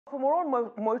For more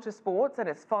on motorsports and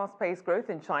its fast-paced growth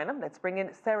in China, let's bring in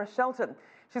Sarah Shelton.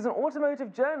 She's an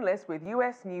automotive journalist with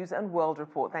US News and World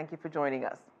Report. Thank you for joining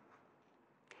us.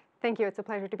 Thank you. It's a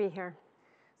pleasure to be here.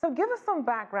 So give us some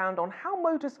background on how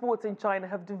motorsports in China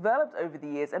have developed over the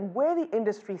years and where the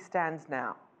industry stands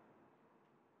now.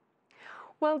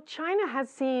 Well, China has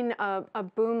seen a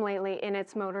boom lately in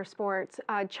its motorsports.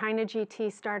 China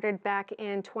GT started back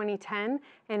in 2010,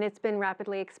 and it's been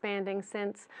rapidly expanding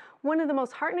since. One of the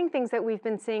most heartening things that we've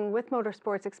been seeing with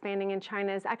motorsports expanding in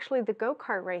China is actually the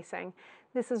go-kart racing.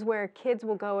 This is where kids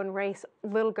will go and race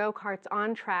little go-karts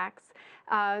on tracks.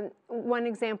 One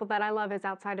example that I love is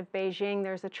outside of Beijing.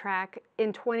 There's a track.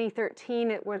 In 2013,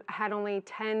 it had only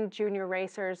 10 junior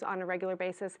racers on a regular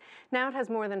basis. Now it has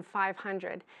more than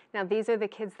 500. Now these are the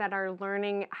kids that are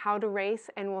learning how to race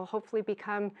and will hopefully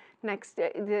become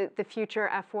the future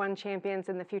F1 champions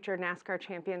and the future NASCAR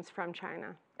champions from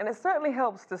China. And it certainly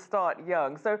helps to start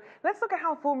young. So let's look at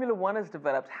how Formula One has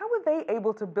developed. How were they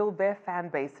able to build their fan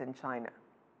base in China?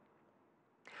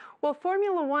 Well,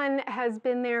 Formula One has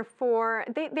been there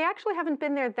they actually haven't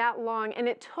been there that long, and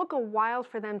it took a while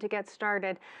for them to get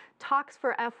started. Talks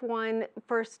for F1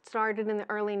 first started in the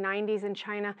early 90s in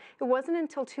China. It wasn't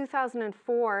until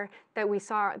 2004 that we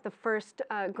saw the first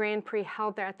Grand Prix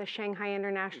held there at the Shanghai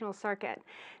International Circuit.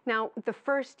 Now, the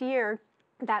first year,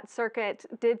 that circuit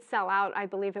did sell out. I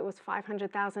believe it was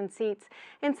 500,000 seats.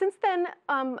 And since then,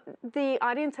 the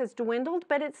audience has dwindled,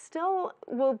 but it still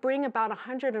will bring about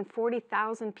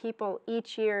 140,000 people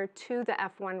each year to the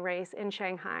F1 race in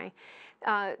Shanghai.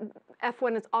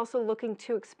 F1 is also looking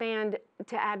to expand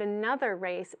to add another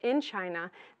race in China.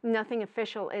 Nothing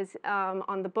official is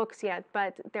on the books yet,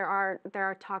 but there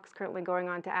are talks currently going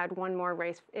on to add one more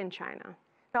race in China.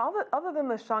 Now, other than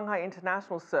the Shanghai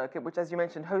International Circuit, which, as you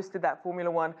mentioned, hosted that Formula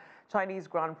One Chinese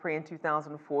Grand Prix in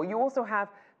 2004, you also have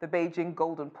the Beijing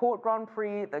Golden Port Grand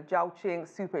Prix, the Zhaoqing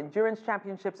Super Endurance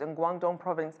Championships in Guangdong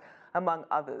Province, among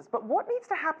others. But what needs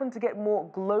to happen to get more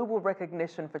global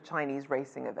recognition for Chinese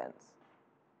racing events?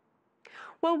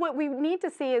 Well, what we need to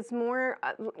see is more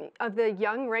of the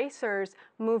young racers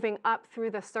moving up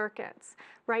through the circuits.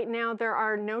 Right now, there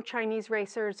are no Chinese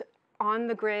racers on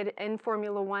the grid in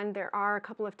Formula One. There are a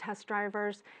couple of test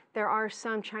drivers. There are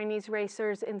some Chinese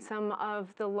racers in some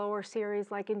of the lower series,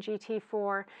 like in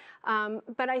GT4.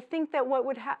 But I think that what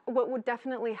would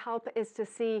definitely help is to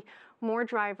see more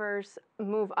drivers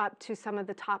move up to some of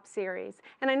the top series.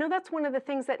 And I know that's one of the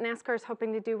things that NASCAR is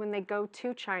hoping to do when they go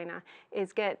to China,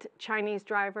 is get Chinese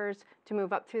drivers to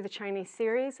move up through the Chinese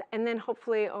series and then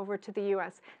hopefully over to the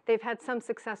US. They've had some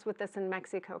success with this in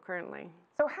Mexico currently.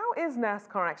 So how is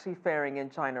NASCAR actually faring in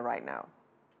China right now?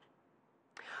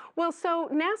 Well, so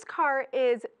NASCAR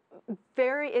is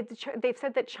they've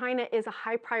said that China is a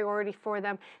high priority for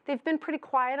them. They've been pretty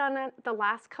quiet on it the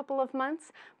last couple of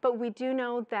months, but we do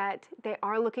know that they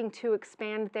are looking to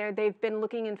expand there. They've been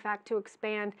looking, in fact, to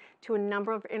expand to a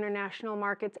number of international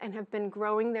markets and have been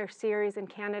growing their series in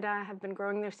Canada, have been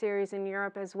growing their series in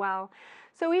Europe as well.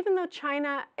 So even though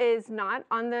China is not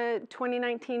on the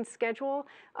 2019 schedule,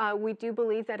 we do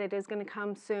believe that it is going to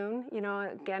come soon. You know,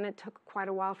 again, it took quite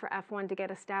a while for F1 to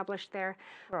get established there.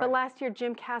 Right. But last year,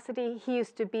 Jim Cassidy, he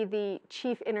used to be the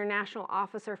chief international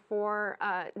officer for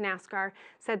NASCAR,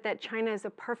 said that China is a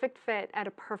perfect fit at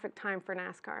a perfect time for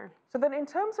NASCAR. So then in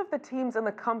terms of the teams and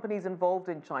the companies involved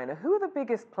in China, who are the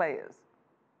biggest players?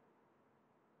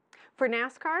 For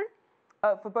NASCAR?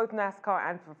 For both NASCAR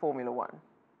and for Formula One.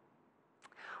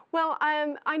 Well,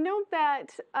 I know that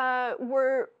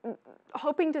we're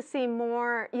hoping to see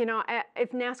more, you know,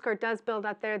 if NASCAR does build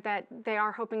up there, that they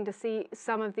are hoping to see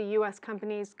some of the U.S.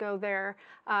 companies go there.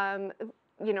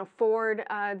 You know, Ford,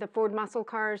 the Ford muscle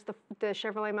cars, the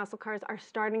Chevrolet muscle cars are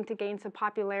starting to gain some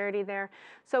popularity there.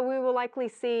 So we will likely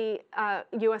see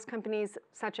U.S. companies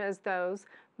such as those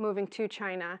moving to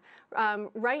China.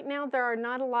 Right now, there are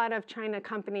not a lot of China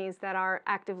companies that are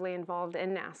actively involved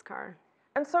in NASCAR.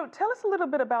 And so tell us a little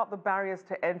bit about the barriers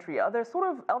to entry. Are there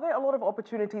a lot of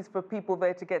opportunities for people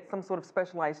there to get some sort of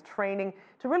specialized training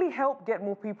to really help get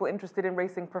more people interested in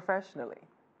racing professionally?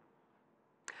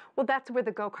 Well, that's where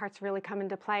the go-karts really come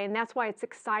into play, and that's why it's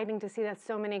exciting to see that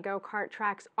so many go-kart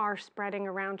tracks are spreading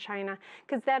around China,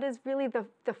 because that is really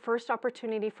the first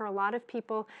opportunity for a lot of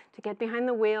people to get behind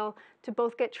the wheel, to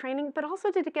both get training, but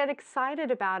also to get excited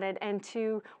about it and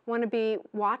to want to be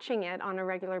watching it on a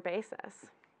regular basis.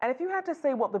 And if you had to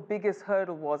say what the biggest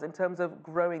hurdle was in terms of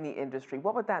growing the industry,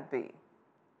 what would that be?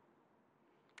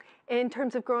 in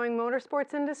terms of growing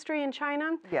motorsports industry in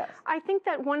China? Yes. I think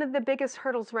that one of the biggest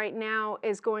hurdles right now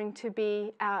is going to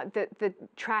be the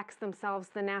tracks themselves,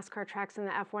 the NASCAR tracks and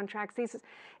the F1 tracks.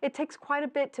 It takes quite a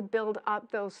bit to build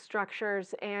up those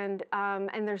structures, and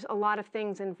there's a lot of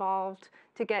things involved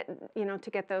to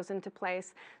get those into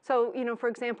place. So, for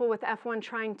example, with F1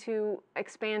 trying to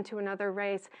expand to another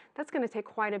race, that's going to take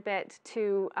quite a bit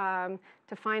to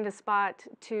find a spot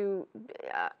to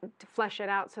flesh it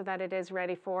out so that it is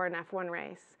ready for an F1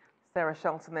 race. Sarah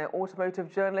Shelton there,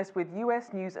 automotive journalist with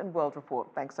US News and World Report.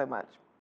 Thanks so much.